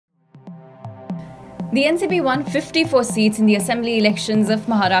The NCP won 54 seats in the assembly elections of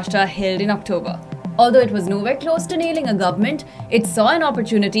Maharashtra held in October. Although it was nowhere close to nailing a government, it saw an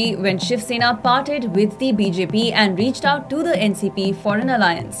opportunity when Shiv Sena parted with the BJP and reached out to the NCP for an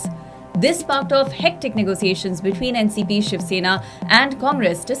alliance. This sparked off hectic negotiations between NCP, Shiv Sena and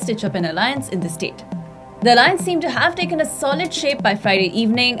Congress to stitch up an alliance in the state. The alliance seemed to have taken a solid shape by Friday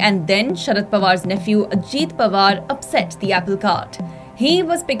evening, and then Sharad Pawar's nephew Ajit Pawar upset the apple cart. He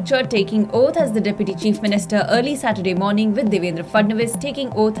was pictured taking oath as the Deputy Chief Minister early Saturday morning, with Devendra Fadnavis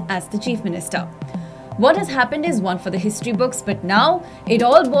taking oath as the Chief Minister. What has happened is one for the history books, but now it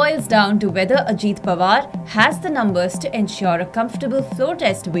all boils down to whether Ajit Pawar has the numbers to ensure a comfortable floor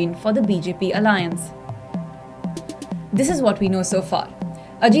test win for the BJP alliance. This is what we know so far.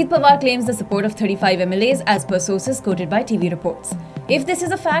 Ajit Pawar claims the support of 35 MLAs as per sources quoted by TV reports. If this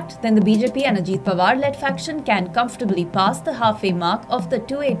is a fact, then the BJP and Ajit Pawar-led faction can comfortably pass the halfway mark of the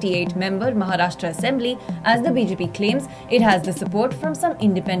 288-member Maharashtra Assembly, as the BJP claims it has the support from some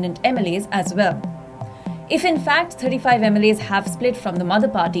independent MLAs as well. If in fact 35 MLAs have split from the mother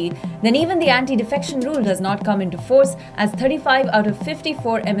party, then even the anti-defection rule does not come into force, as 35 out of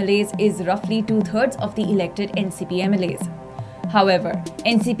 54 MLAs is roughly two-thirds of the elected NCP MLAs. However,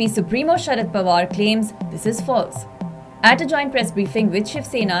 NCP Supremo Sharad Pawar claims this is false. At a joint press briefing with Shiv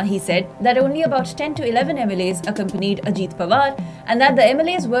Sena, he said that only about 10 to 11 MLAs accompanied Ajit Pawar, and that the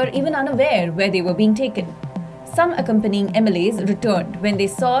MLAs were even unaware where they were being taken. Some accompanying MLAs returned when they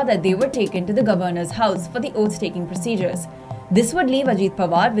saw that they were taken to the governor's house for the oath-taking procedures. This would leave Ajit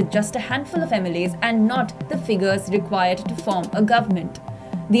Pawar with just a handful of MLAs and not the figures required to form a government.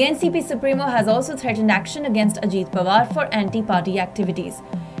 The NCP Supremo has also threatened action against Ajit Pawar for anti-party activities.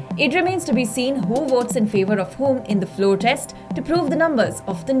 It remains to be seen who votes in favour of whom in the floor test to prove the numbers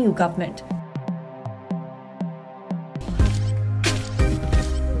of the new government.